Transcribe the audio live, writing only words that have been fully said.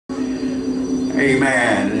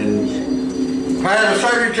Amen. And if I had a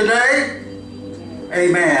subject today,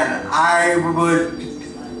 amen, I would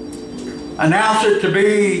announce it to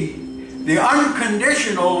be the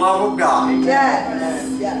unconditional love of God.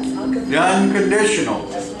 Yes. Yes. The unconditional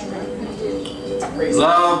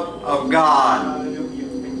love of God.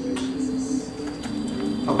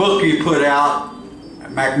 A book he put out,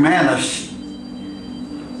 McManus,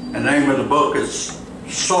 the name of the book is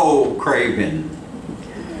Soul Craving.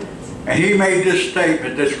 And he made this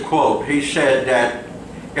statement, this quote. He said that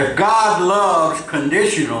if God loves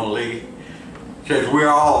conditionally, says we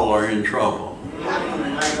all are in trouble. Amen.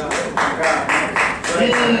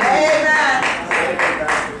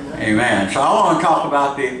 Amen. So I want to talk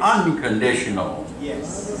about the unconditional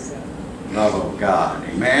love of God.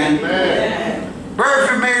 Amen. Amen. Very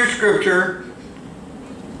familiar scripture.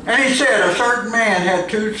 And he said, a certain man had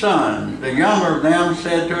 2 sons. The younger of them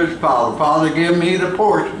said to his father, Father, give me the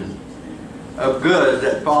portion of goods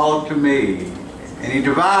that fall to me. And he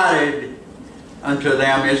divided unto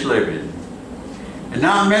them his living. And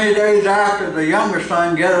not many days after, the younger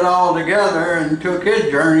son gathered all together and took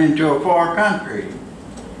his journey into a far country.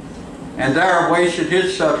 And there wasted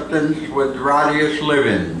his substance with riotous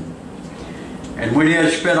living. And when he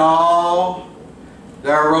had spent all,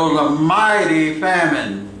 there arose a mighty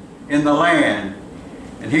famine in the land,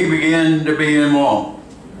 and he began to be in want.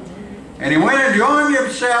 And he went and joined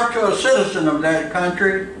himself to a citizen of that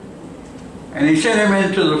country, and he sent him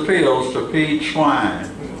into the fields to feed swine.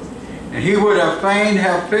 And he would have fain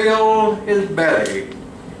have filled his belly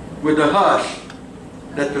with the husk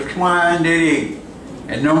that the swine did eat,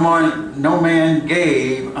 and no man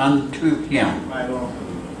gave unto him.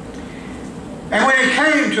 And when he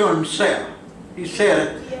came to himself, he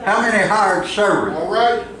said, how many hired servants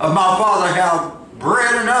of my father have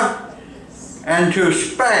bread enough and to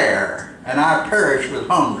spare, and I perish with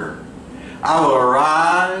hunger? I will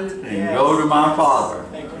arise and go to my father.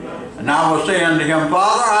 And I will say unto him,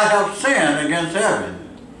 Father, I have sinned against heaven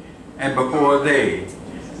and before thee,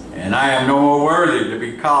 and I am no more worthy to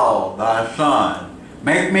be called thy son.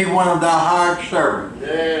 Make me one of thy hired servants.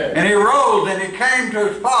 And he rose and he came to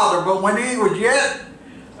his father, but when he was yet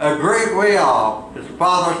a great way off, his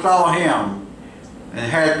father saw him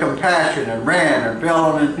and had compassion and ran and fell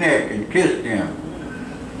on his neck and kissed him.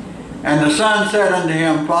 And the son said unto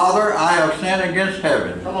him, Father, I have sinned against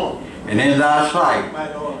heaven and in thy sight,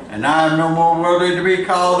 and I am no more worthy to be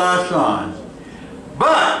called thy son.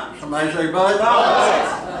 But, somebody say but?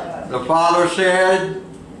 The father said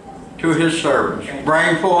to his servants,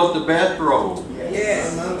 bring forth the best robe,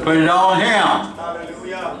 put it on him,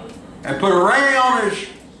 and put a ring on his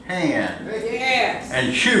hand,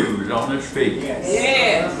 and shoes on his feet.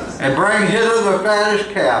 And bring hither the fattest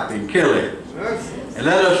calf and kill it, and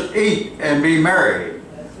let us eat and be merry.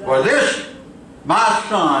 For this my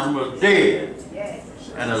son was dead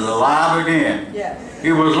and is alive again.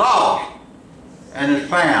 He was lost and is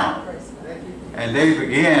found. And they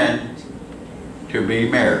began to be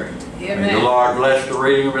merry. May the Lord bless the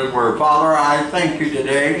reading of his word. Father, I thank you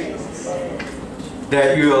today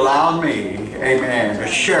that you allowed me, amen, to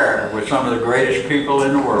share with some of the greatest people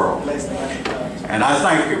in the world. And I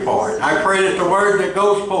thank you for it. I pray that the word that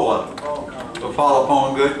goes forth will fall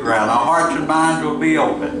upon good ground. Our hearts and minds will be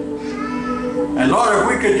open. And Lord, if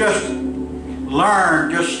we could just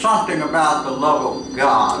learn just something about the love of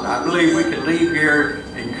God, I believe we could leave here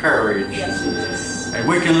encouraged. And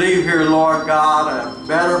we can leave here, Lord God, a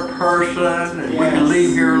better person. And we can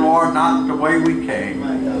leave here, Lord, not the way we came.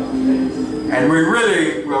 And we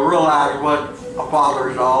really will realize what a father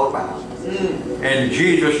is all about. In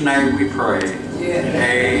Jesus' name we pray.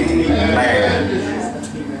 Amen.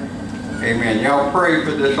 Amen. Y'all pray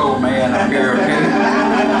for this old man up here, okay?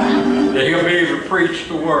 That he'll be able to preach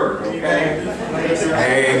the word, okay?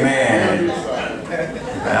 Amen.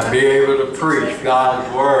 I'll be able to preach God's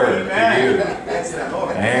word to you.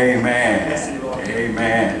 Amen.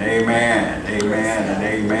 Amen. Amen. Amen. And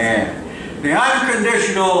amen. The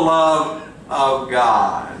unconditional love of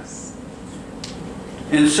God.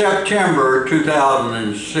 In September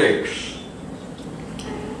 2006,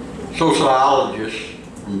 sociologists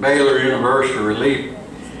from Baylor University released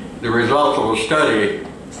the results of a study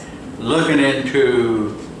looking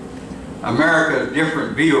into America's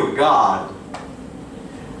different view of God.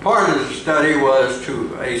 Part of the study was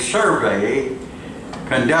to a survey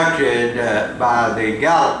conducted by the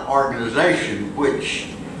Gallup organization, which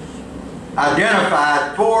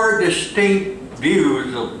identified 4 distinct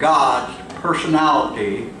views of God's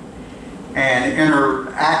personality and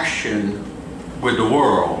interaction with the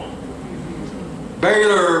world.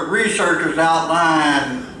 Baylor researchers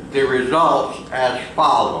outlined the results as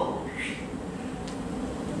follows.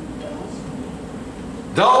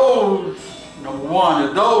 Those, number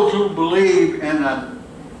one, those who believe in an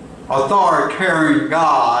authoritarian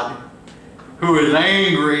God who is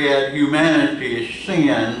angry at humanity's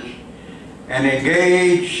sins and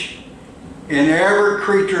engaged in every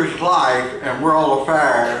creature's life and world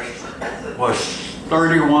affairs was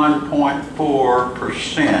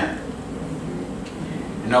 31.4%.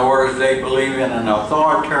 In other words, they believe in an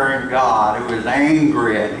authoritarian God who is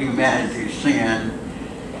angry at humanity's sin,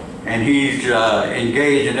 and he's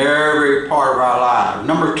engaged in every part of our lives.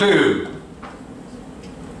 Number two,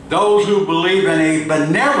 those who believe in a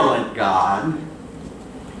benevolent God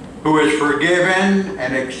who is forgiving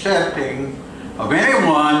and accepting of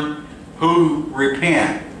anyone who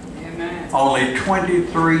repent. Amen. Only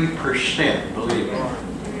 23% believe it.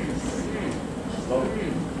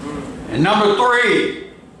 And number three,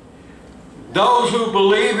 those who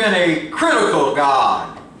believe in a critical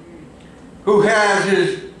God who has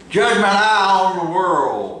his judgment eye on the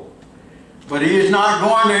world, but he is not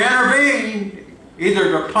going to intervene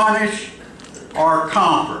either to punish or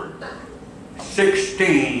comfort.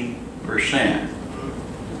 16%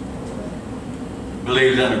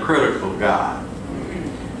 believes in a critical God.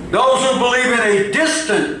 Those who believe in a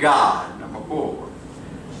distant God, number four,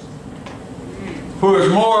 who is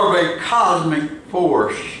more of a cosmic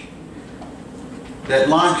force that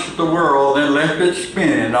launched the world and left it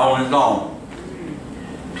spinning on its own.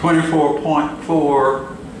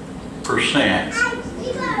 24.4%.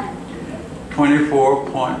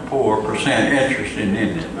 24.4%. Interesting,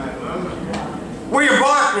 isn't it? William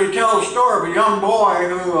Barclay tells a story of a young boy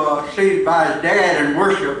who seated by his dad in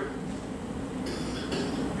worship,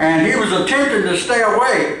 and he was attempting to stay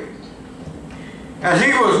awake. As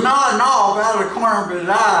he was nodding off out of the corner of his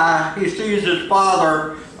eye, he sees his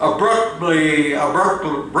father abruptly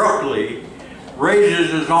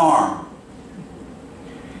raises his arm.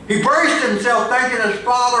 He braced himself thinking his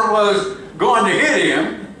father was going to hit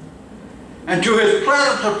him, and to his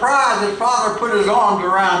pleasant surprise, his father put his arms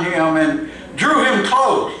around him and drew him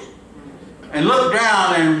close and looked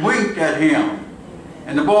down and winked at him.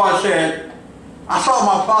 And the boy said, "I saw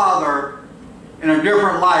my father in a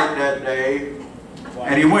different light that day,"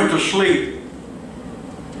 and he went to sleep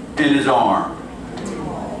in his arms.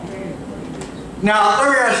 Now, let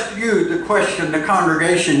me ask you the question, the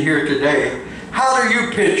congregation here today. How do you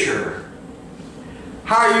picture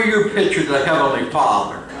the Heavenly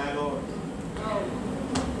Father?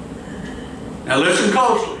 Now listen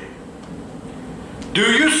closely. Do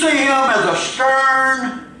you see him as a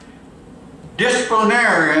stern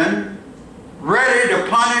disciplinarian ready to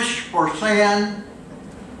punish for sin?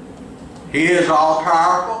 He is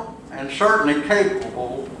all-powerful and certainly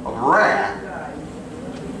capable of wrath.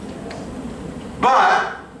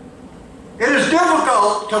 But it is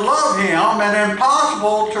difficult to love him and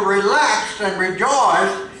impossible to relax and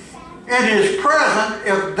rejoice in his presence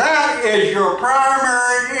if that is your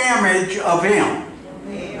primary image of him.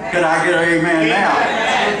 Amen. Could I get an amen now?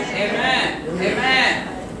 Amen. Amen.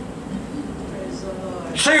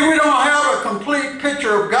 See, we don't have a complete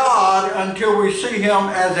picture of God until we see him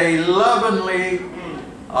as a loving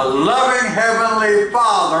heavenly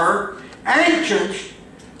Father, anxious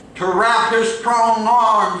to wrap his strong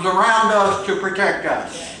arms around us to protect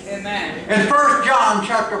us. Amen. In 1 John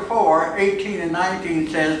chapter 4, 18 and 19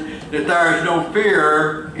 says that there is no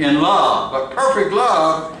fear in love, but perfect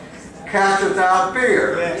love casteth out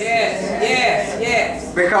fear. Yes, yes,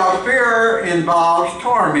 yes. Because fear involves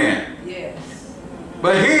torment. Yes.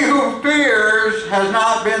 But he who fears has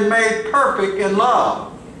not been made perfect in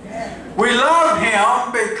love. We love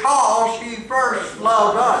him because he first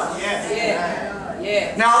loved us. Yes. Yes.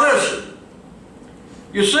 Yes. Now listen.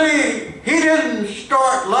 You see, he didn't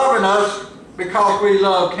start loving us because we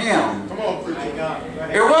loved him. Come on, preacher God.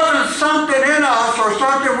 It wasn't something in us or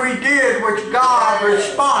something we did which God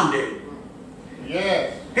responded.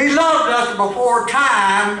 Yes. He loved us before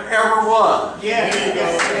time ever was. Yes.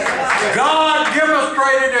 God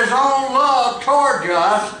demonstrated his own love towards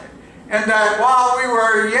us, and that while we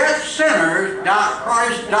were yet sinners,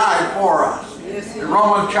 Christ died for us. Yes. In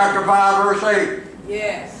Romans chapter 5, verse 8.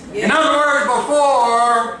 Yes. Yes. In other words,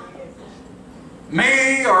 before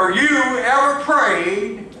me or you ever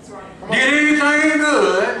prayed, did anything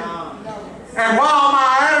good, and while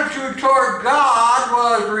my attitude toward God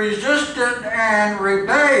was resistant and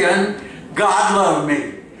rebellion, God loved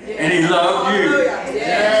me. And he loved you.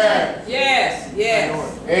 Yes. Yes. Yes.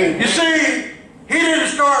 You see, he didn't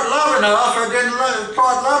start loving us or didn't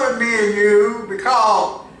start loving me and you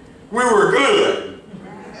because we were good.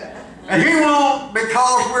 And he won't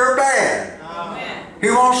because we're bad. Amen. He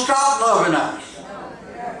won't stop loving us.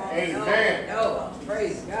 Amen. No.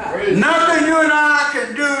 Praise God. Nothing you and I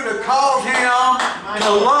can do to cause him to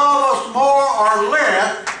love us more or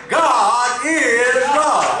less. God is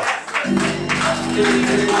love.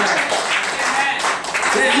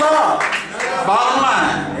 He's love. Bottom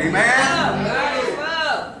line. Amen. God is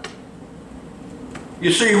love.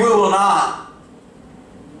 You see, we will not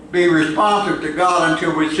be responsive to God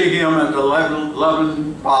until we see him as a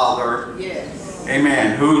loving Father. Yes.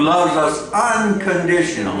 Amen. Who loves us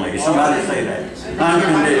unconditionally. Somebody say that.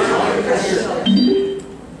 Unconditionally.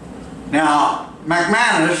 Now,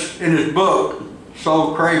 McManus, in his book,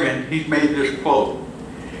 Soul Craving, he's made this quote.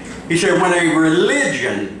 He said, when a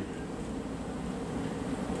religion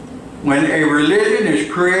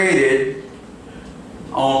is created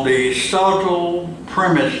on the subtle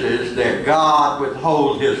premises that God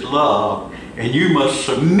withholds his love, and you must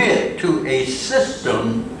submit to a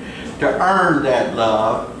system to earn that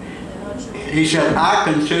love, he said, I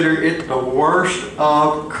consider it the worst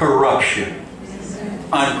of corruption.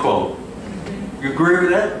 Unquote. You agree with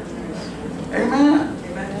that? Amen.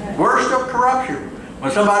 Worst of corruption.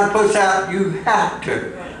 When somebody puts out, you have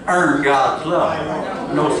to earn God's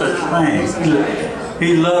love. No such thing.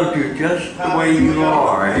 He loves you just the way you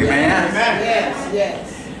are. Amen? Yes,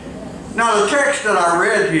 yes. Now the text that I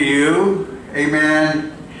read to you,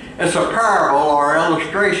 amen, it's a parable or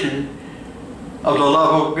illustration of the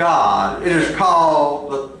love of God. It is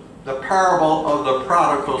called the parable of the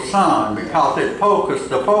prodigal son because the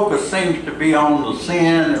focus seems to be on the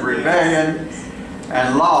sin and rebellion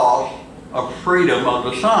and loss of freedom of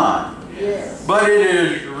the son. Yes. But it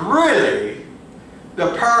is really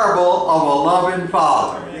the parable of a loving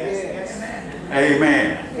father. Yes.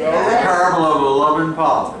 Amen. The parable of a loving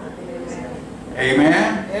father.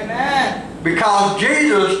 Amen. Amen. Because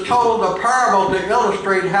Jesus told the parable to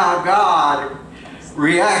illustrate how God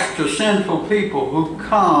reacts to sinful people who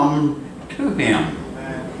come to him.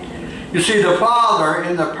 You see, the Father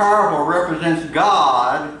in the parable represents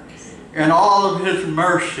God in all of his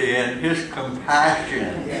mercy and his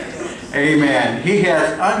compassion. Amen. He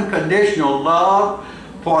has unconditional love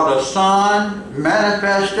for the Son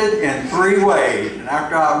manifested in 3 ways. And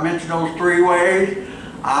after I've mentioned those 3 ways,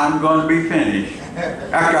 I'm going to be finished.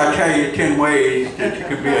 After I tell you 10 ways that you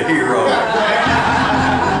can be a hero.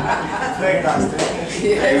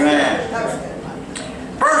 Amen.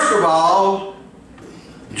 First of all,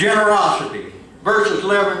 generosity. Verses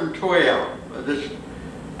 11 and 12. This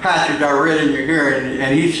passage I read in your hearing,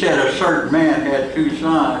 and he said a certain man had 2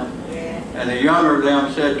 sons. And the younger of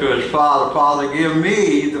them said to his father, Father, give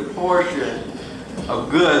me the portion of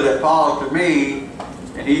good that falls to me.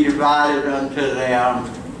 And he divided unto them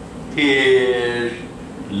his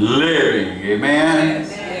living. Amen?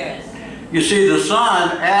 Yes, yes. You see, the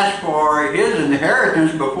son asked for his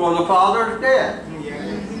inheritance before the father's death.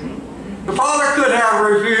 The father could have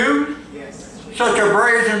refused such a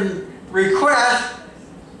brazen request,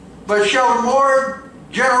 but showed more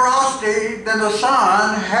generosity than the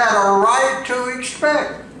son had a right to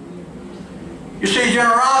expect. You see,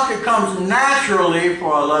 generosity comes naturally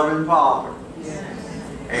for a loving father.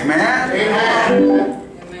 Amen? Amen.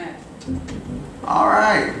 All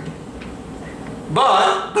right.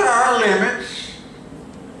 But there are limits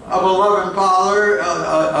of a loving father,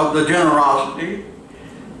 of the generosity,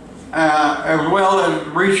 as well as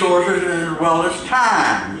resources, as well as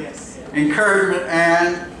time, encouragement,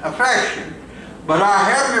 and affection. But our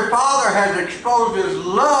Heavenly Father has exposed his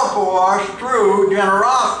love for us through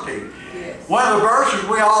generosity. One of the verses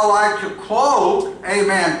we all like to quote,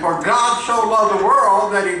 amen, for God so loved the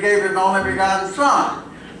world that he gave his only begotten Son,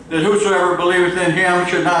 that whosoever believeth in him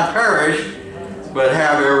should not perish, but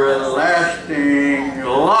have everlasting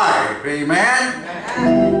life.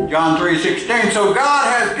 Amen? John 3:16. So God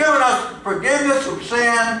has given us forgiveness of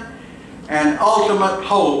sin and ultimate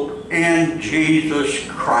hope in Jesus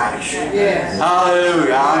Christ. Yes.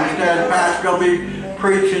 Hallelujah. I understand the pastor's going to be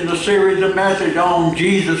preaching the series of message on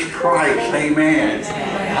Jesus Christ. Amen.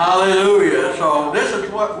 Hallelujah. So this is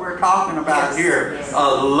what we're talking about here.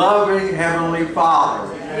 A loving Heavenly Father.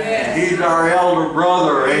 Yes. He's our elder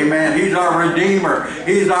brother. Amen. He's our Redeemer.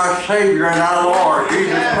 He's our Savior and our Lord.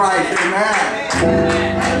 Jesus Christ.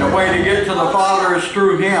 Amen. And the way to get to the Father is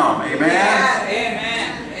through Him. Amen.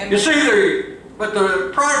 Amen. You see, but the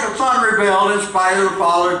prodigal son rebelled in spite of the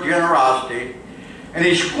father's generosity, and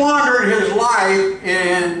he squandered his life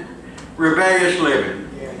in rebellious living.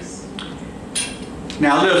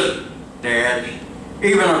 Now listen, dads,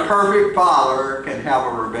 even a perfect father can have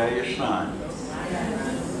a rebellious son.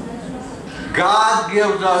 God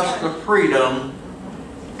gives us the freedom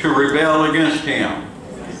to rebel against Him.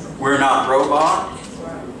 We're not robots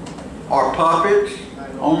or puppets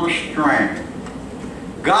on a string.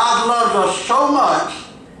 God loves us so much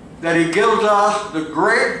that He gives us the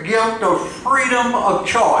great gift of freedom of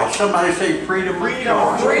choice. Somebody say freedom of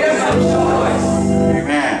choice. Freedom of choice.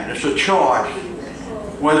 Amen. It's a choice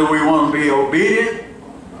whether we want to be obedient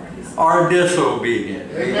or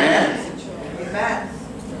disobedient. Amen. Amen.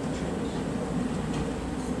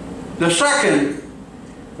 The second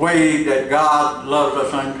way that God loves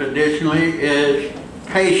us unconditionally is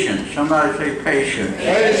patience. Somebody say patience.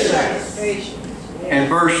 Patience. Patience. In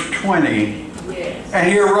verse 20. Yes. And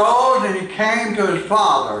he arose and he came to his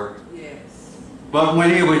father. Yes. But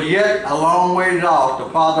when he was yet a long ways off, the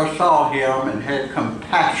father saw him and had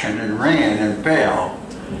compassion and ran and fell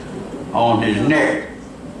on his neck.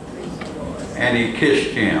 And he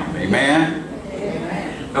kissed him. Amen?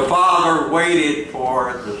 Amen. The father waited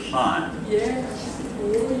for the son. Yes.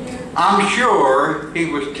 I'm sure he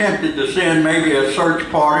was tempted to send maybe a search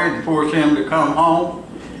party and force him to come home.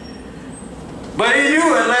 But he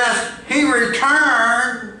knew unless he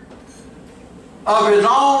returned of his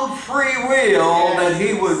own free will that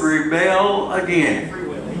he would rebel again.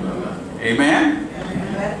 Amen?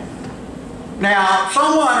 Now,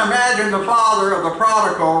 someone imagine the father of the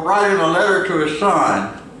prodigal writing a letter to his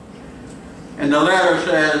son. And the letter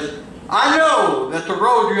says, I know that the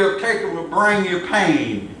road you have taken will bring you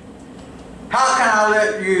pain. How can I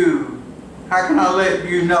let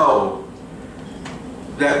you know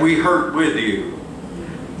that we hurt with you?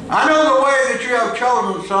 I know the way that you have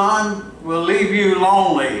chosen, son, will leave you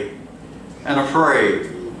lonely and afraid.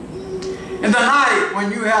 In the night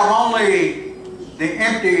when you have only the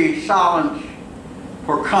empty silence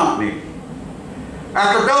for company,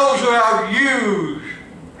 after those who have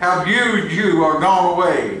used you are gone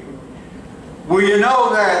away, will you know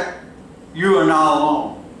that you are not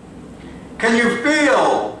alone? Can you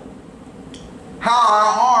feel how our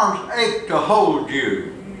arms ache to hold you?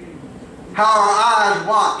 How our eyes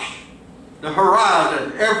watch the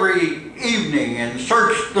horizon every evening and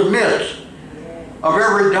search the mist of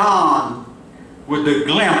every dawn with the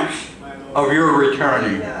glimpse of your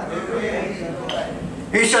returning.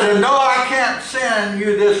 He said, and though I can't send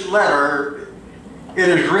you this letter, it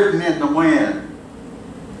is written in the wind.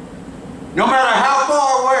 No matter how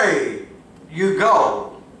far away you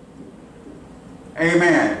go,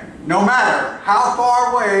 amen, no matter how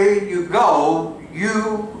far away you go,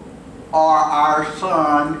 you are our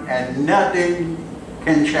son and nothing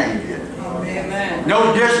can change it. Amen.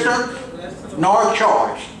 No distance nor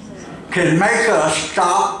choice can make us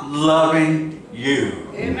stop loving you.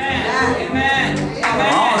 Amen. Amen. I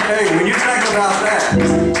want to tell you, when you think about that,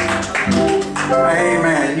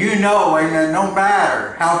 amen, you know, amen, no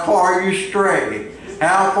matter how far you stray,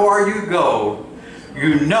 how far you go,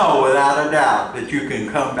 you know without a doubt that you can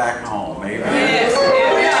come back home. Amen. Yes.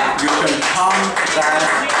 You can come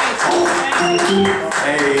back home.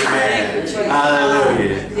 Amen.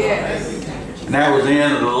 Hallelujah. Yes. And that was the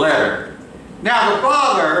end of the letter. Now the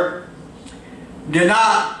father did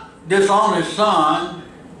not disown his son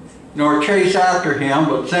nor chase after him,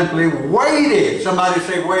 but simply waited. Somebody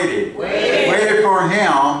say waited. Waited for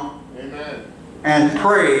him. Amen. And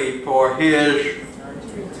prayed for his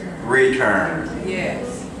return.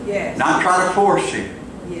 Yes. Yes. Not try to force him,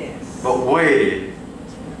 Yes. but waited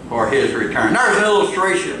for his return. There's an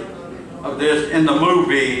illustration of this in the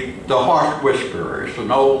movie The Harsh Whisperer. It's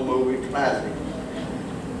an old movie classic.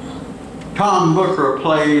 Tom Booker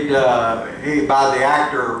played by the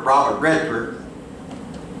actor Robert Redford,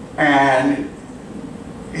 and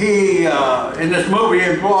he in this movie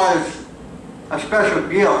employs a special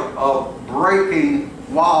gift of breaking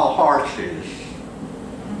wild horses.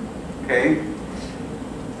 Okay,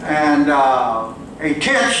 and a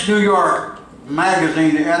tense New York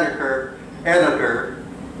magazine editor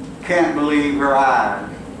can't believe her eyes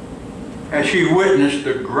as she witnessed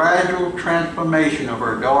the gradual transformation of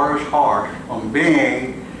her daughter's horse from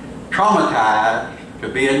being traumatized to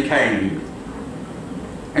being tamed.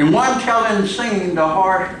 In one telling scene, the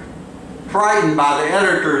horse, frightened by the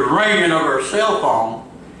editor's ringing of her cell phone,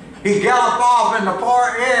 he galloped off in the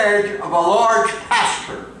far edge of a large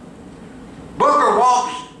pasture. Booker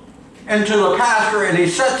walks into the pasture and he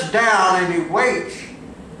sits down and he waits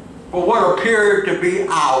for what appeared to be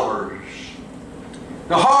hours.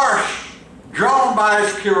 The horse, drawn by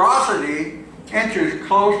his curiosity, inches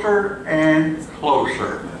closer and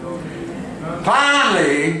closer.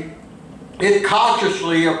 Finally, it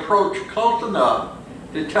cautiously approached close enough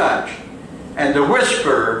to touch, and the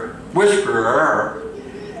whisperer,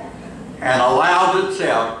 and allows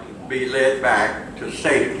itself to be led back to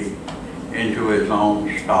safety into its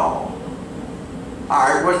own stall. All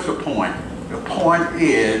right, what's the point? The point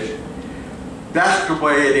is, that's the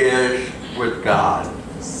way it is with God.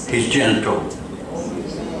 He's gentle.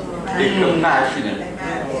 He's compassionate.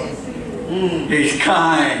 He's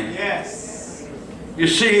kind. Yes. You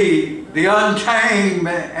see, the untamed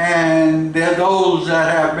and those that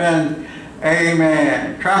have been,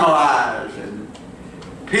 amen, traumatized, and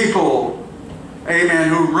people, amen,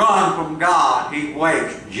 who run from God, He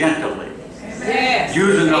waits gently. Yes.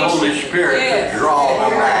 Using the Holy Spirit to draw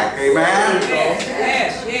them back. Amen?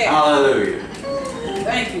 Yes. Hallelujah.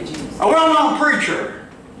 Thank you, Jesus. A well-known preacher,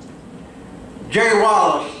 J.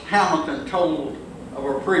 Wallace Hamilton, told of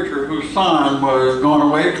a preacher whose son was going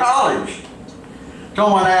away to college.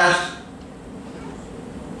 Someone asked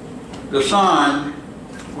the son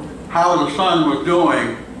how the son was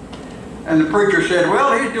doing, and the preacher said,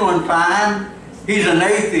 well, he's doing fine. He's an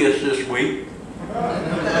atheist this week.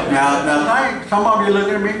 Now think, some of you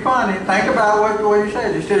looking at me funny. Think about what he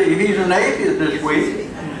said. He said he's an atheist this week.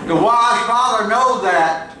 The wise father knows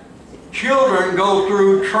that children go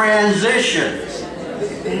through transitions.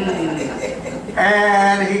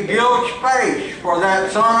 And he gives space for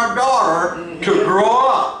that son or daughter to grow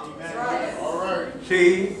up.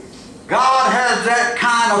 See, God has that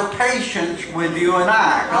kind of patience with you and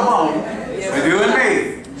I. Come on. With you and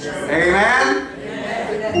me. Amen?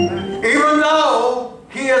 Even though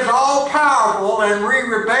He is all-powerful and we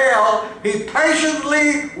rebel, He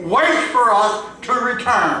patiently waits for us to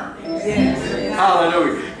return.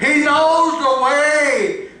 Hallelujah. He knows the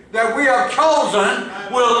way that we have chosen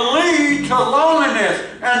will lead to loneliness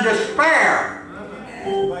and despair.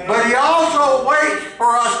 But He also waits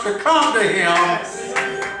for us to come to Him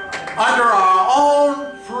under our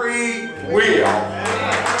own free will.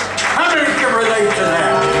 How many can relate to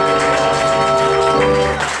that?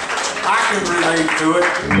 I can relate to it.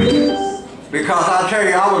 Because I tell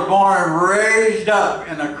you, I was born and raised up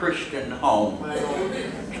in a Christian home.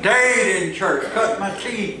 Stayed in church, cut my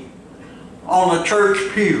teeth on a church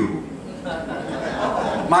pew.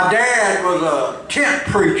 My dad was a tent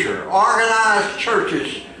preacher, organized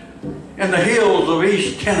churches in the hills of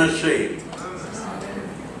East Tennessee.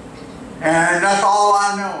 And that's all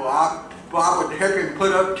I know. I would help him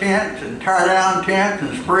put up tents and tear down tents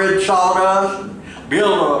and spread sawdust and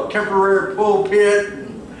build a temporary pulpit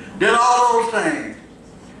and did all those things.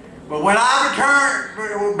 But when I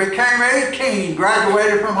became 18,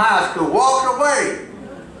 graduated from high school, walked away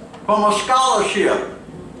from a scholarship,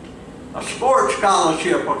 a sports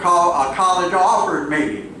scholarship a college offered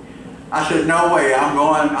me. I said, no way,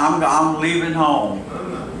 I'm leaving home.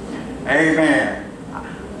 Amen.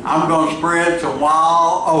 I'm going to spread some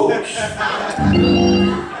wild oats.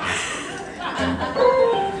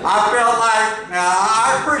 I felt like, now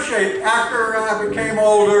I appreciate, after I became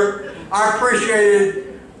older, I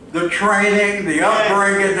appreciated the training, the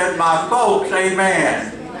upbringing that my folks,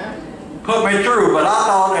 amen, put me through. But I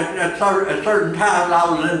thought at certain times I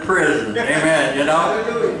was in prison, amen, you know.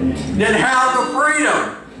 Didn't have the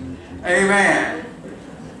freedom, amen.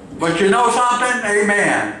 But you know something,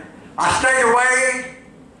 amen. I stayed away,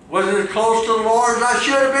 wasn't as close to the Lord as I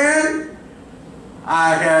should have been.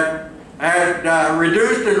 I had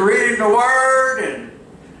reduced in reading the Word and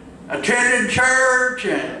attending church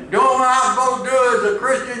and doing what I was supposed to do as a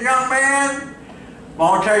Christian young man. I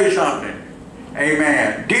want to tell you something.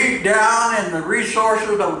 Amen. Deep down in the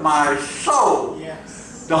resources of my soul,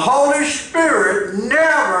 the Holy Spirit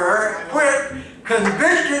never quit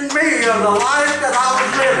convicting me of the life that I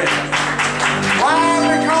was living.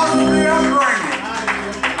 Why? Because of the upbringing.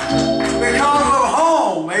 Because of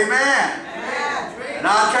home. Amen. And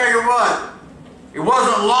I'll tell you what, it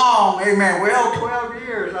wasn't long, amen. Well, 12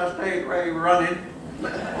 years I stayed running.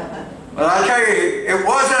 But I tell you, it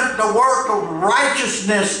wasn't the work of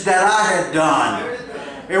righteousness that I had done.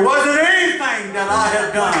 It wasn't anything that I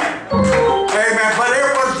had done. Amen. But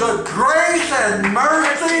it was the grace and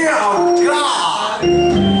mercy of God.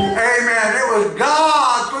 Amen. It was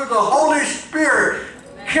God through the Holy Spirit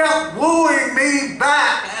kept wooing me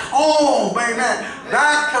back home. Amen.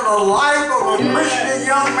 Back to the life of a Christian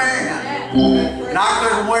young man. And I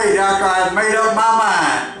couldn't wait after I had made up my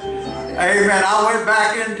mind. Amen. I went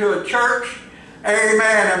back into a church.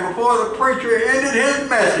 Amen. And before the preacher ended his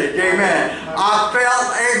message, amen, I felt,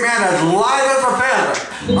 amen, as light as a feather.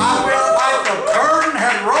 I felt like the burden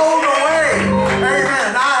had rolled away. Amen.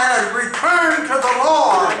 And I had returned to the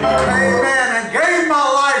Lord. Amen. And gave my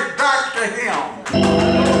life back to Him.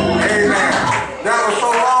 Amen. That was so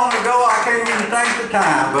long ago I can't even think the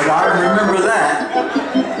time, but I remember that.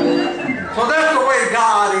 So that's the way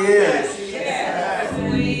God is.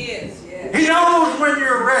 He knows when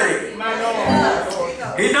you're ready.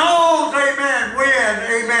 He knows, amen, when,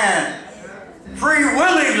 amen, free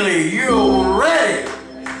willingly you're ready.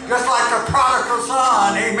 Just like the prodigal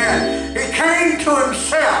son, Amen. He came to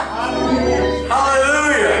himself.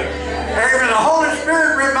 Hallelujah. Amen. The Holy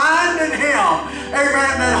Spirit reminded him,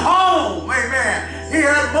 amen, that home, amen, he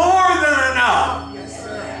had more than enough.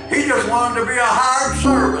 He just wanted to be a hired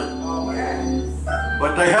servant.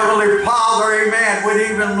 But the Heavenly Father, amen,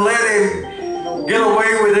 wouldn't even let him get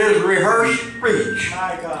away with his rehearsed speech.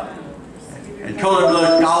 And told him,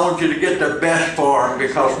 look, I want you to get the best for him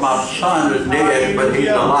because my son is dead, but he's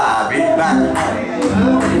alive. He's back home.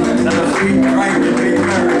 Let us eat, drink, and be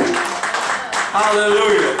merry.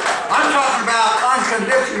 Hallelujah. I'm talking about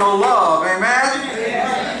unconditional love.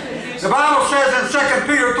 Amen? The Bible says in 2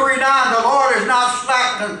 Peter 3:9, the Lord is not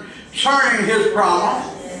slack concerning his promise,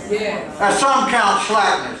 as some count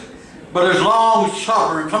slackness, but is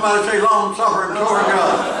long-suffering. Somebody say long-suffering toward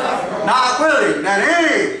us. Not willing that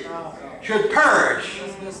any should perish,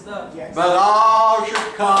 but all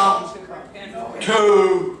should come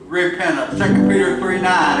to repentance. 2 Peter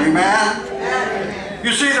 3:9. Amen?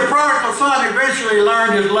 You see, the prodigal son eventually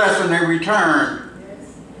learned his lesson and returned.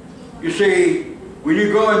 You see, when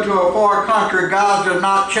you go into a far country, God does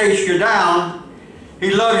not chase you down. He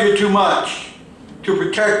loves you too much to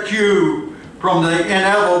protect you from the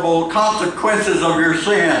inevitable consequences of your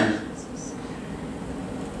sin.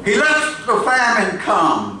 He lets the famine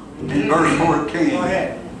come in verse 14.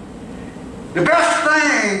 The best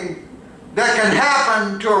thing that can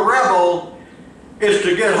happen to a rebel is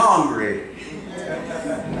to get hungry,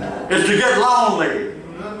 is to get lonely,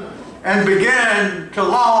 and begin to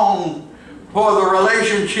long for the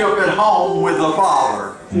relationship at home with the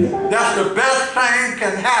Father. That's the best thing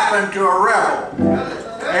can happen to a rebel.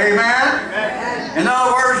 Amen? In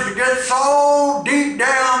other words, to get so deep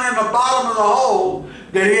down in the bottom of the hole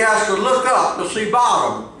that he has to look up to see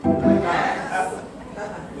bottom.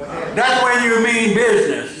 That's when you mean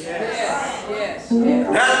business.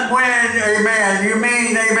 That's when, amen, you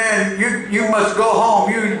mean, amen, you must go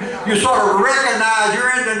home. You sort of recognize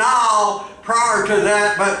you're in denial prior to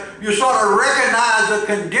that, but you sort of recognize the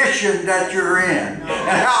condition that you're in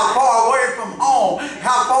and how far away from home,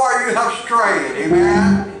 how far you have strayed.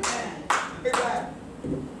 Amen?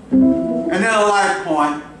 And then a last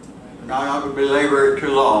point, and I'm not going to belabor it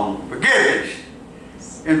too long. Forgiveness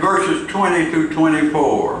in verses 20 through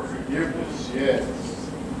 24. Forgiveness, yes.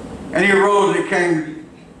 And he arose and came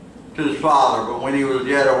to his father, but when he was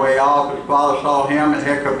yet a way off, his father saw him and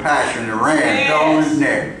had compassion and ran, fell on his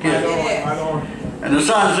neck, kissed him. And the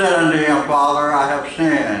son said unto him, Father, I have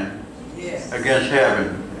sinned against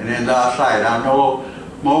heaven and in thy sight. I know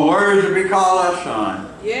more words to be called thy son.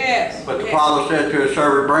 But the father said to his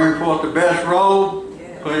servant, bring forth the best robe,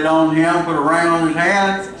 put it on him, put a ring on his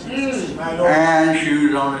hand, and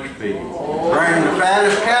shoes on his feet. Bring the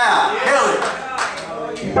fattest cow, kill it.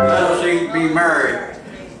 Let us eat and be merry.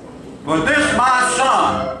 For this my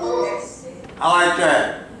son, I like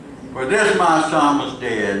that. For this my son was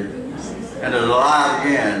dead and is alive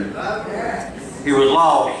again. He was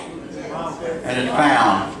lost and is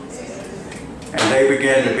found. And they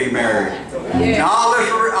began to be married. Now all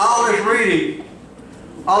this reading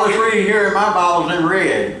here in my Bible is in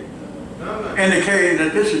red, indicating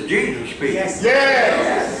that this is Jesus speaking.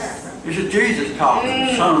 This is Jesus talking,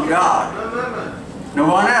 the Son of God. No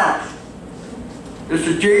one else. This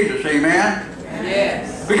is Jesus, amen?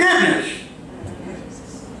 Forgiveness.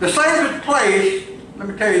 The safest place, let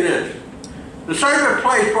me tell you this, the safest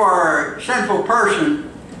place for a sinful person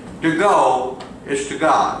to go is to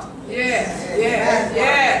God. He and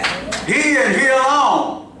He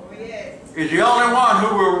alone is the only one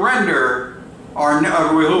who will render, or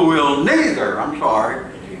who will neither,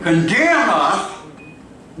 condemn us,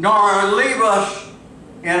 nor leave us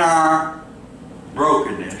in our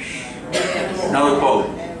brokenness. Another quote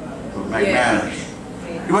from McManus.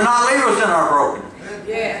 He will not leave us in our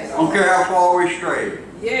brokenness. Don't care how far we stray.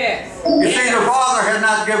 You see, the Father had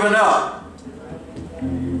not given up.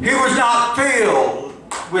 He was not filled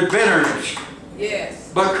with bitterness,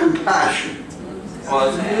 but compassion.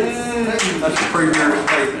 Well, that's a pretty good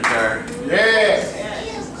statement there.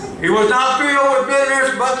 He was not filled with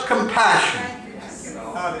bitterness, but compassion.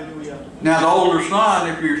 Hallelujah. Now the older son,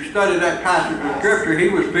 if you study that passage of Scripture, he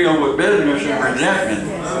was filled with bitterness and resentment.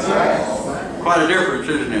 Quite a difference,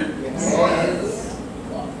 isn't it?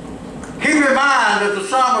 Keep in mind that the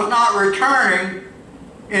son was not returning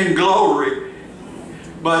in glory,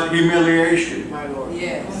 but humiliation.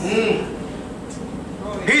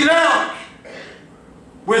 He left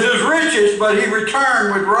with his riches, but he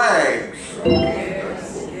returned with rags.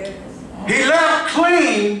 He left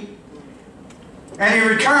clean, and he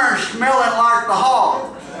returned smelling like the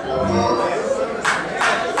hogs.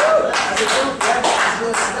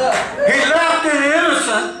 He left in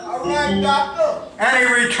innocence, right, doctor. And he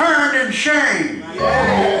returned in shame.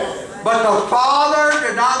 But the father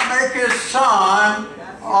did not make his son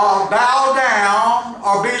bow down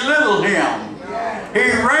or belittle him. He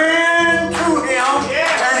ran to him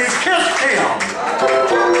and he kissed him.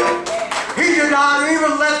 He did not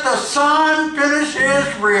even let the son finish his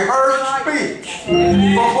rehearsed speech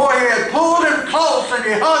before he had pulled him close and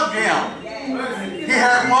he hugged him. He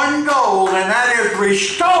had one goal, and that is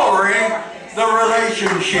restoring the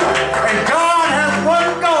relationship. And God has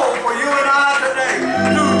one goal for you and I today,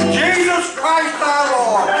 through Jesus Christ our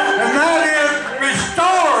Lord, and that is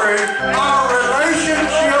restoring our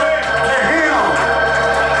relationship to Him.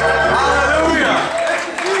 Hallelujah!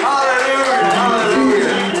 Hallelujah!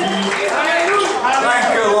 Hallelujah!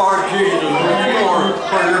 Thank you, Lord Jesus,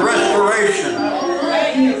 for your restoration.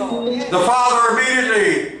 The Father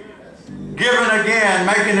immediately given again,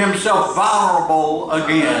 making himself vulnerable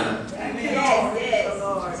again.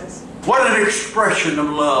 What an expression of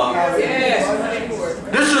love.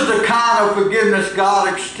 This is the kind of forgiveness God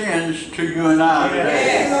extends to you and I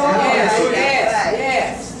today.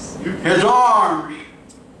 His arms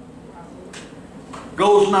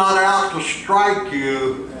goes not out to strike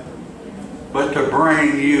you, but to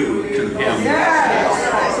bring you to Him.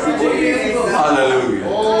 Hallelujah.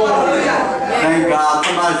 Thank God.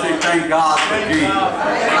 Somebody say, thank God for Jesus.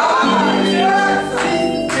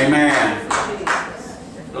 Amen.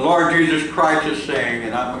 The Lord Jesus Christ is saying,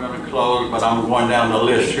 and I'm going to close, but I'm going down the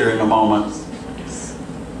list here in a moment.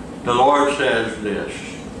 The Lord says this.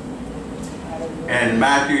 In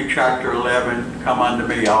Matthew chapter 11, come unto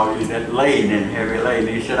me, all you that laden and heavy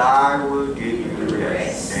laden. He said, I will give you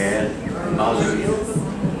rest. Dad, mothers,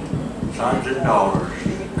 sons and daughters.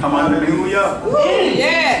 Come unto me.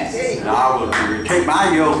 Yes. And I will give you. Take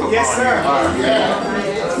my yoke upon you.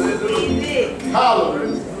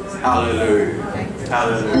 Hallelujah. Hallelujah.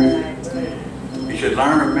 Hallelujah. He said,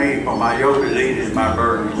 learn of me, for my yoke is easy and my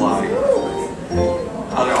burden is light.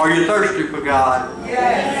 Are you thirsty for God?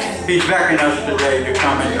 Yes. He's beckoning us today to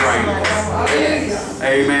come and drink.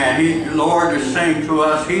 Amen. The Lord is saying to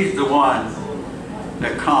us, He's the one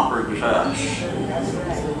that comforts us.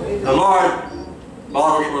 The Lord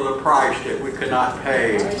bought us with a price that we could not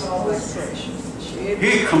pay.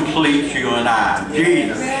 He completes you and I.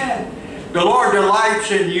 Jesus. The Lord delights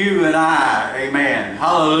in you and I. Amen.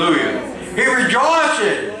 Hallelujah. He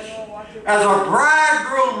rejoices as a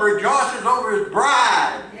bridegroom rejoices over his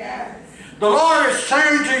bride. The Lord is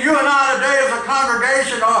saying to you and I today as a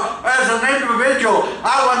congregation or as an individual,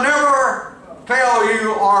 I will never fail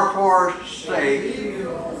you or forsake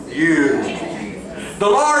you. The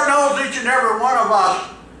Lord knows each and every one of us,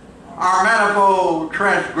 our manifold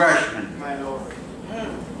transgression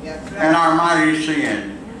and our mighty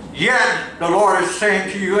sin. Yet the Lord is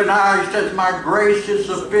saying to you and I, He says, my grace is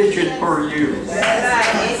sufficient for you.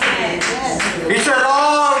 He said,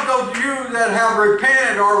 all of you that have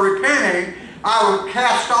repented or repenting, I have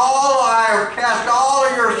cast all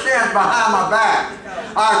of your sins behind my back.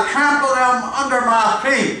 I have trampled them under my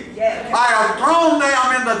feet. I have thrown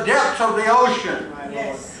them in the depths of the ocean.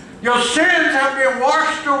 Your sins have been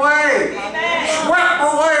washed away, swept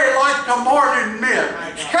away like the morning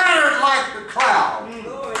mist, scattered like the cloud.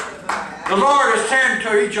 The Lord is saying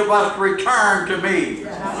to each of us, return to me,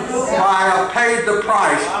 for I have paid the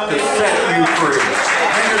price to set you free.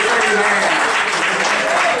 And you say amen.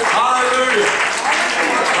 Hallelujah.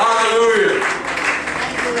 Hallelujah.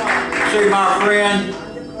 See, my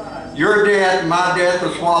friend, your death and my death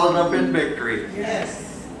was swallowed up in victory.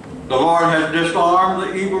 The Lord has disarmed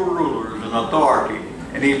the evil rulers and authority,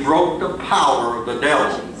 and He broke the power of the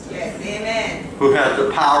devil, who has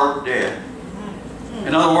the power of death.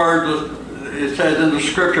 In other words, it says in the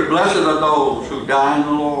Scripture, blessed are those who die in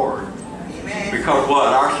the Lord. Because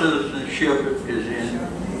what? Our citizenship is in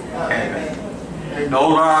heaven. The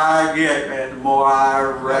older I get, and the more I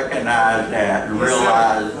recognize that and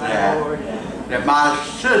realize that my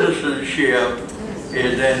citizenship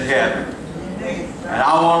is in heaven. And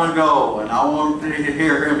I want to go, and I want to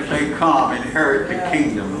hear Him say, come, inherit the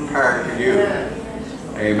kingdom prepared for you.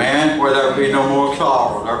 Amen. Where there be no more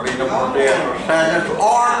sorrow, there be no more death or sadness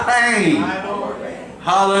or pain.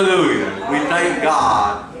 Hallelujah. We thank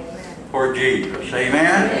God for Jesus.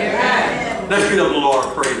 Amen. Let's give the Lord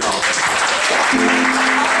praise all.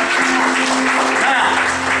 Now,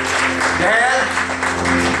 dads,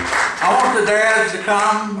 I want the dads to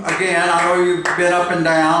come again. I know you've been up and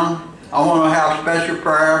down. I want to have special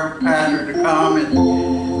prayer, Pastor, to come and,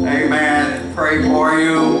 amen, and pray for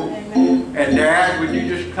you. And Dad, would you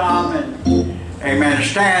just come and, amen,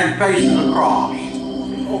 stand facing the cross.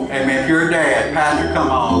 Amen. If you're a dad, Pastor, come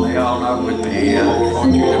on. They all know with me. I just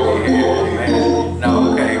want you to be here. Amen.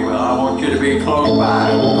 No, okay. Well, I want you to be close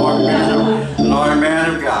by. Lord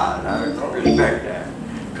man of God. I respect that.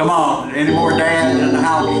 Come on. Any more dads in the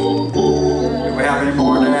house? Do we have any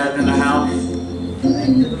more dads in the house?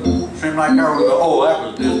 Seemed like there was that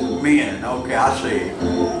was just men. Okay, I see.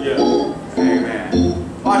 Yeah.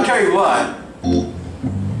 Amen. Well, I tell you what.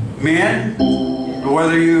 Men,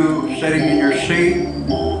 whether you sitting in your seat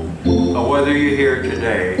or whether you're here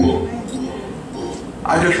today,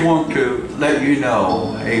 I just want to let you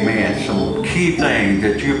know, amen, some key things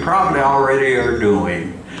that you probably already are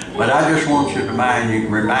doing, but I just want to remind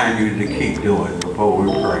you to keep doing before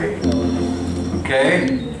we pray.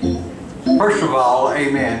 Okay? First of all,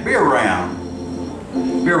 amen, be around.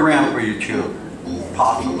 Be around for your children,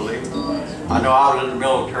 possibly. I know I was in the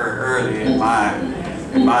military early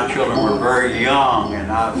and my children were very young,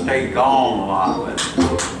 and I stayed gone a lot, but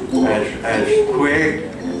as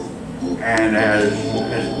quick and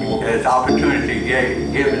as opportunity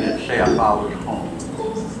given itself, I was home.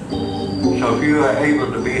 So if you are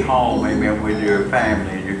able to be home, amen, with your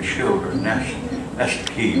family and your children, that's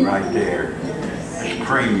the key right there. That's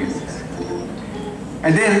premium.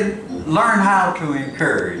 And then learn how to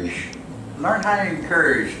encourage. Learn how to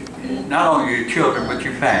encourage not only your children, but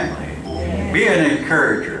your family. Be an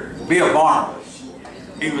encourager. Be a Barnabas.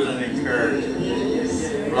 He was an encourager.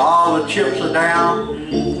 When all the chips are down,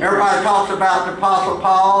 everybody talks about the Apostle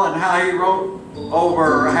Paul and how he wrote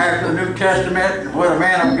over half the New Testament and what a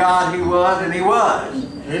man of God he was, and he was.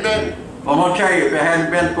 Amen. Well, I'm going to tell you, if it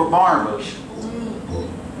hadn't been for Barnabas,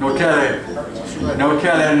 no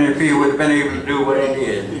telling if he would have been able to do what he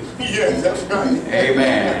did. Yes, that's right.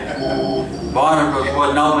 Amen. Barnabas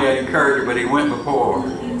wasn't only an encourager, but he went before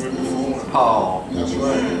Paul. That's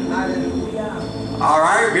right. All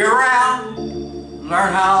right, be around.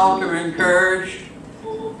 Learn how to encourage.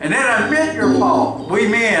 And then admit your fault. We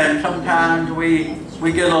men, sometimes we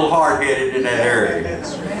get a little hard-headed in that area.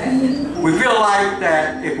 We feel like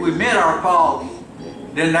that if we admit our faults,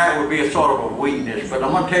 then that would be a sort of a weakness. But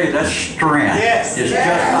I'm going to tell you, that's strength. Yes. It's just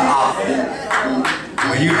the opposite.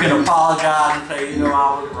 When you can apologize and say,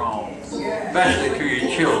 I was wrong. Especially to your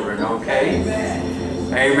children, okay?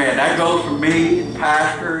 Amen. That goes for me,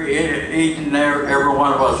 Pastor, each and every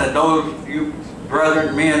one of us. And those you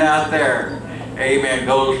brethren, men out there, amen,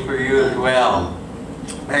 goes for you as well.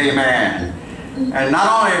 Amen. And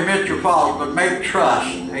not only admit your faults, but make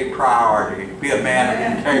trust a priority. Be a man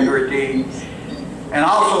of integrity. And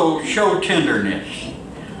also show tenderness.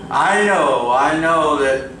 I know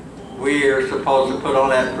that we are supposed to put on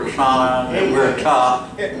that persona that we're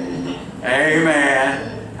tough.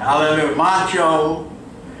 Amen. Hallelujah. Macho.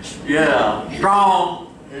 Yeah. Strong.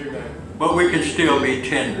 Amen. But we can still be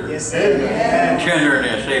tender. Yes, amen.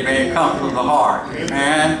 Tenderness, amen, comes from the heart.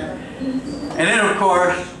 Amen. And then, of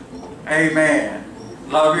course, amen,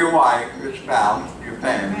 love your wife, your spouse, your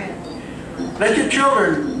family. Let your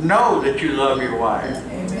children know that you love your wife.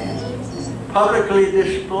 Amen. Publicly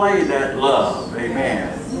display that love,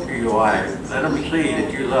 amen, to your wife. Let them see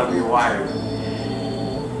that you love your wife.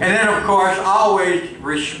 And then, of course, always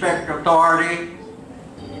respect authority,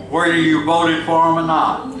 whether you voted for them or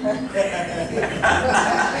not.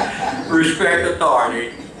 Respect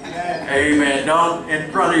authority. Amen. Don't,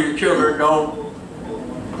 in front of your children, don't,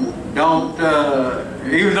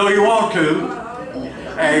 even though you want to,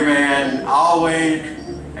 amen, always,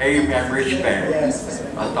 amen, respect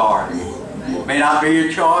authority. May not be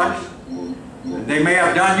your choice. They may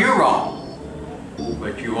have done you wrong.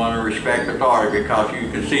 But you want to respect authority because you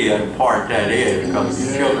can see how important that is, because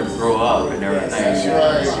your children grow up and everything,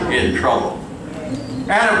 you get in trouble.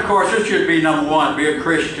 And of course, this should be number one, be a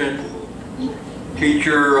Christian. Teach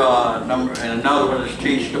your, and another one is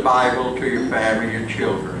teach the Bible to your family, your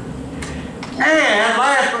children. And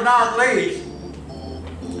last but not least,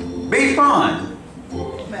 be fun.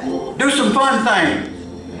 Do some fun things.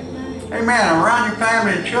 Amen. Around your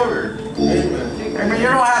family and children. Amen. You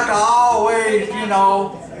don't have to always,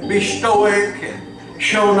 be stoic and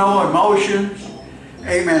show no emotions.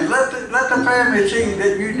 Amen. Let the family see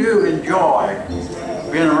that you do enjoy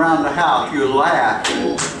being around the house. You laugh.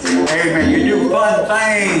 Amen. You do fun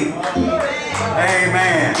things.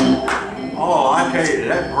 Amen. Oh, I tell you,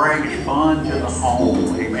 that brings fun to the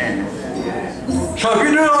home. Amen. So if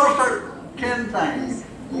you do those 10 things,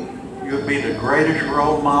 you'll be the greatest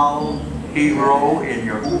role model, hero in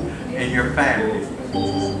your family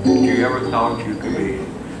that you ever thought you could be.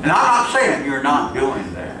 And I'm not saying you're not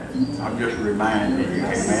doing that. I'm just reminding you,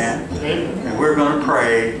 amen. And we're going to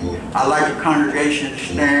pray. I'd like the congregation to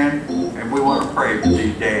stand, and we want to pray for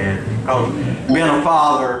these dads. Because being a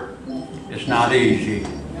father is not easy.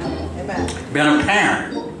 Being a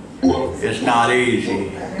parent is not easy.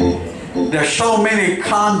 There's so many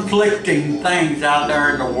conflicting things out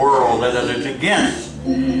there in the world that it's against.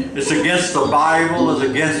 It's against the Bible, it's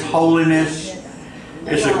against holiness.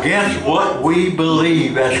 It's against what we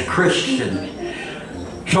believe as Christians.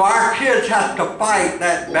 So our kids have to fight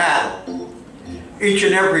that battle each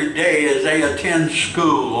and every day as they attend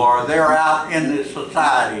school or they're out in the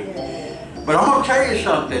society. But I'm going to tell you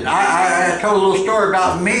something. I told a little story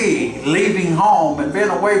about me leaving home and being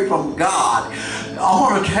away from God. I'm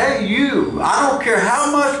going to tell you, I don't care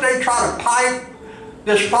how much they try to pipe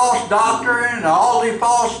this false doctrine and all these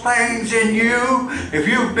false things in you. If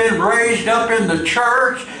you've been raised up in the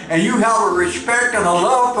church and you have a respect and a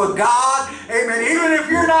love for God, amen, even if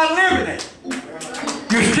you're not living it,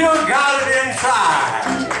 you still got it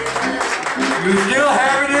inside. You still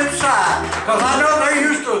have it inside. Because I know they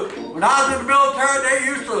used to, when I was in the military, they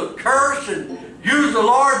used to curse and use the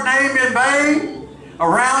Lord's name in vain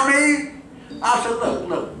around me. I said,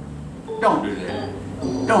 look, don't do that.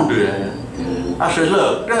 Don't do that. I said,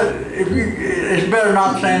 look, it's better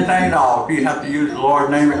not to say anything at all. If you have to use the Lord's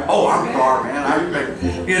name, oh, I'm sorry,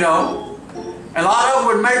 man. You know, and a lot of them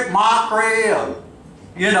would make mockery of,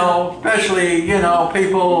 you know, especially, you know,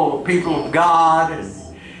 people of God,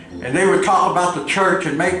 and they would talk about the church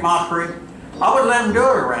and make mockery. I wouldn't let them do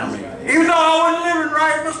it around me. Even though I wasn't living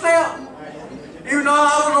right myself. Even though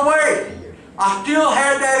I was away. I still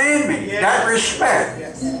had that in me, that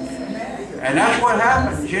respect. And that's what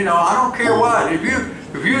happens, you know. I don't care what. If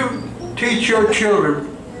you teach your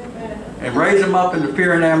children and raise them up in the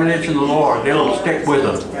fear and admonition of the Lord, they'll stick with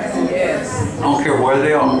them. I don't care where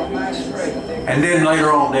they are. And then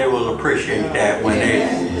later on they will appreciate that when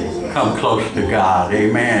they come close to God.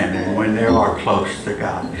 Amen. And when they are close to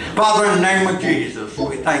God. Father, in the name of Jesus,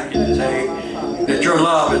 we thank you today that your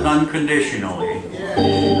love is unconditional.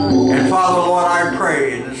 And Father, Lord, I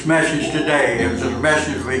pray in this message today, it was a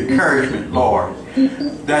message of encouragement, Lord,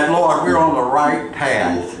 that, Lord, we're on the right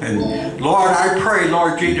path. And, Lord, I pray,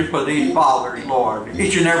 Lord Jesus, for these fathers, Lord,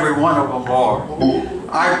 each and every one of them, Lord.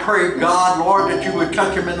 I pray, God, Lord, that you would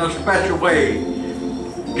touch them in a special way.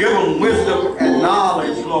 Give them wisdom and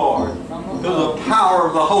knowledge, Lord, through the power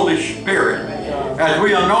of the Holy Spirit. As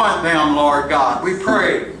we anoint them, Lord God, we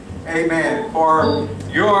pray, amen, for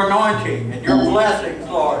your anointing and your blessings,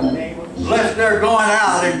 Lord. Bless their going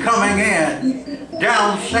out and coming in,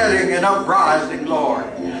 downsetting and uprising, Lord.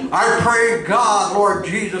 I pray, God, Lord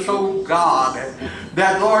Jesus, oh God,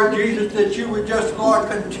 that, Lord Jesus, that you would just, Lord,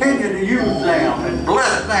 continue to use them and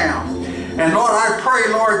bless them. And, Lord, I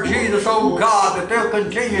pray, Lord Jesus, oh God, that they'll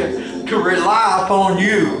continue to rely upon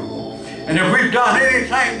you. And if we've done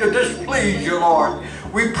anything to displease you, Lord,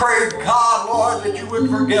 we pray, God, Lord, that you would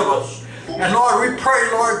forgive us. And Lord, we pray,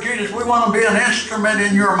 Lord Jesus, we want to be an instrument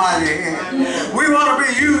in your mighty hand. We want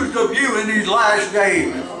to be used of you in these last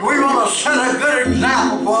days. We want to set a good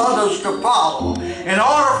example for others to follow. In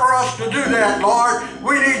order for us to do that, Lord,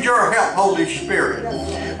 we need your help, Holy Spirit.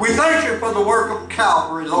 We thank you for the work of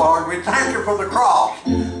Calvary, Lord. We thank you for the cross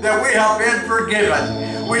that we have been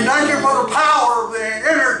forgiven. We thank you for the power of the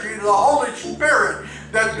energy of the Holy Spirit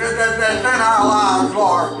that's in our lives,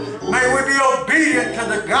 Lord. May we be obedient to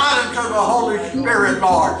the guidance of the Holy Spirit,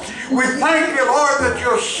 Lord. We thank you, Lord, that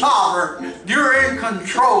you're sovereign. You're in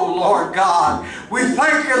control, Lord God. We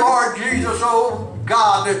thank you, Lord Jesus, oh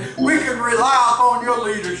God, that we can rely upon your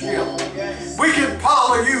leadership. We can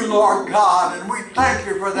follow you, Lord God, and we thank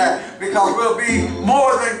you for that because we'll be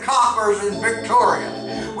more than conquerors and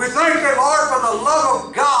victorious. We thank you, Lord, for the love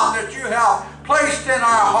of God that you have placed in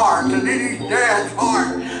our hearts and in each dad's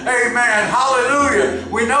heart. Amen. Hallelujah.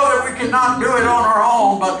 We know that we cannot do it on our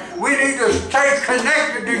own, but we need to stay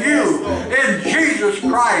connected to you in Jesus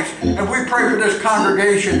Christ. And we pray for this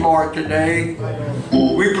congregation, Lord, today.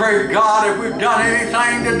 We pray, God, if we've done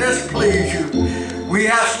anything to displease you, we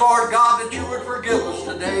ask, Lord God, that you would forgive us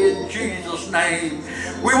today in Jesus' name.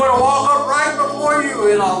 We want to walk up right before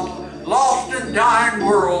you in a lost and dying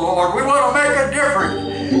world, Lord. We want to make a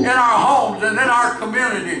difference in our homes and in our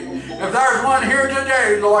community. If there's one here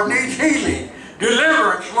today, Lord, needs healing,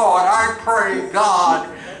 deliverance, Lord, I pray, God,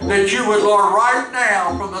 that you would, Lord, right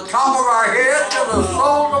now, from the top of our head to the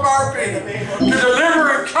soles of our feet, to deliver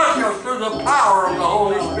and touch us through the power of the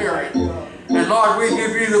Holy Spirit. And Lord, we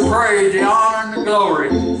give you the praise, the honor, and the glory.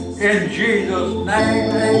 In Jesus' name,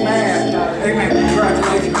 amen. Amen.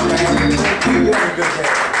 Congratulations, man. You're doing a good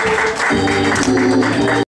job.